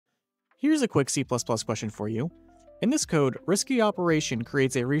Here's a quick C++ question for you. In this code, risky operation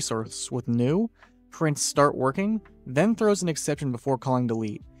creates a resource with new, prints start working, then throws an exception before calling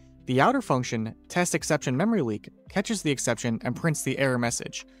delete. The outer function, test exception memory leak, catches the exception and prints the error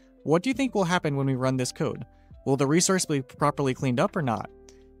message. What do you think will happen when we run this code? Will the resource be properly cleaned up or not?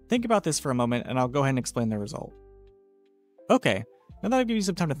 Think about this for a moment and I'll go ahead and explain the result. Okay, now that I've given you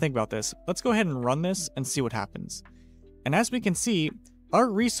some time to think about this, let's go ahead and run this and see what happens. And as we can see, our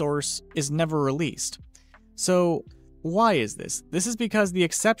resource is never released. So why is this? This is because the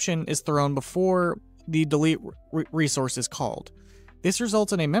exception is thrown before the delete resource is called. This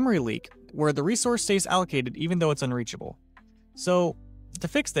results in a memory leak where the resource stays allocated even though it's unreachable. So to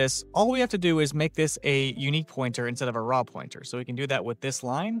fix this, all we have to do is make this a unique pointer instead of a raw pointer. So we can do that with this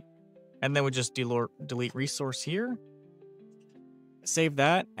line, and then we just delete resource here, save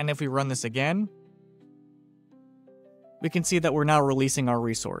that, and if we run this again, we can see that we're now releasing our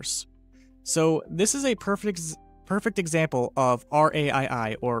resource. So this is a perfect example of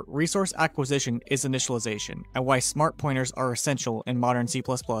RAII, or Resource Acquisition is Initialization, and why smart pointers are essential in modern C++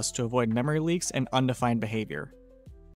 to avoid memory leaks and undefined behavior.